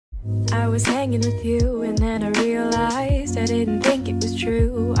I was hanging with you and then I realized I didn't think it was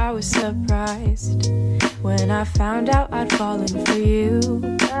true. I was surprised when I found out I'd fallen for you.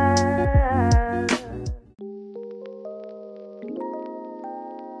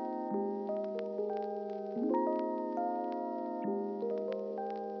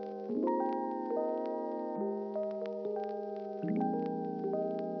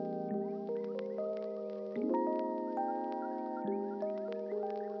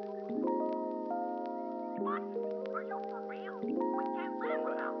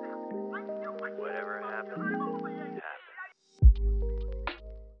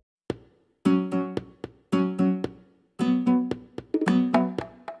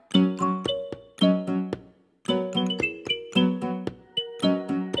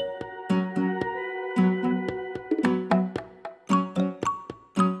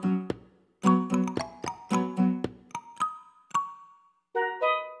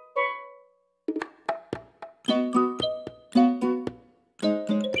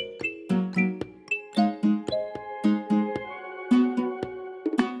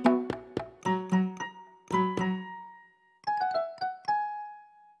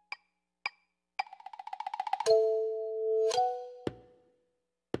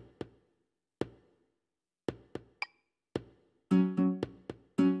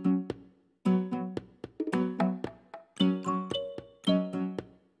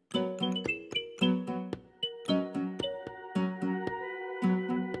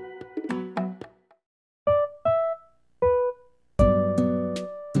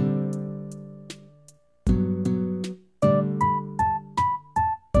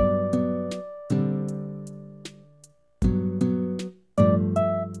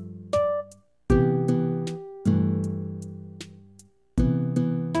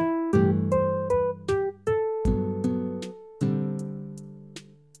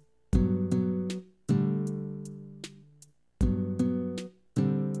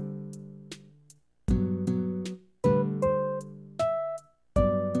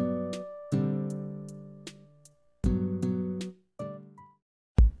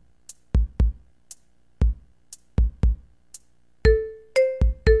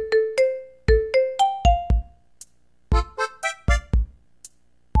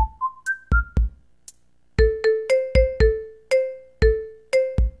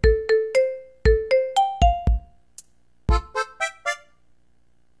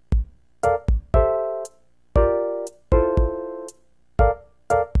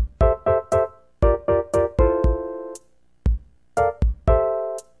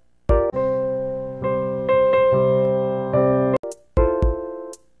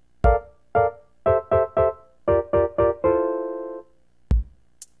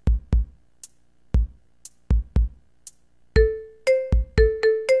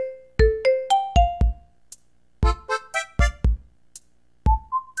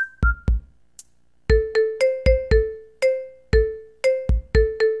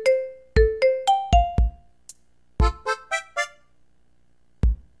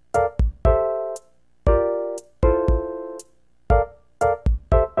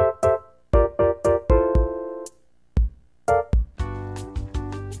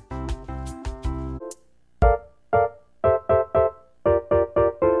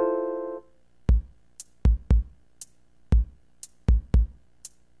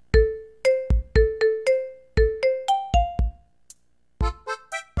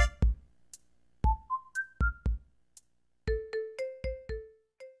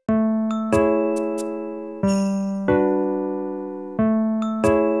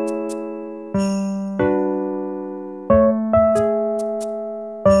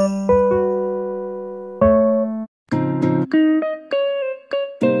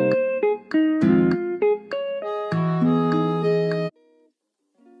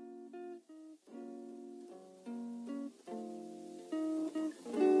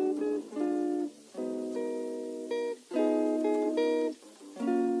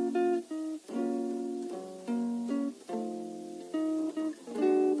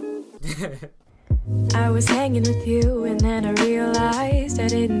 I was hanging with you and then I realized I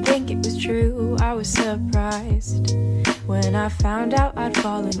didn't think it was true. I was surprised when I found out I'd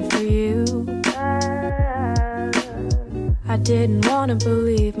fallen for you. I didn't want to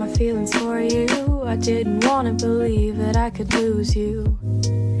believe my feelings for you. I didn't want to believe that I could lose you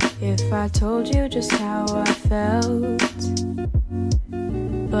if I told you just how I felt.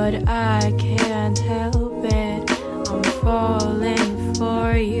 But I can't help it, I'm falling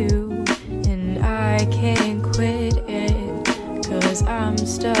for you. And I can't quit it, 'cause I'm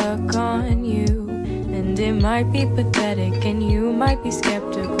stuck on you. And it might be pathetic and you might be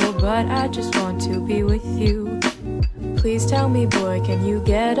skeptical, but I just want to be with you. Please tell me, boy, can you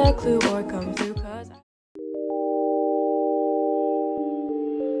get a clue or come through?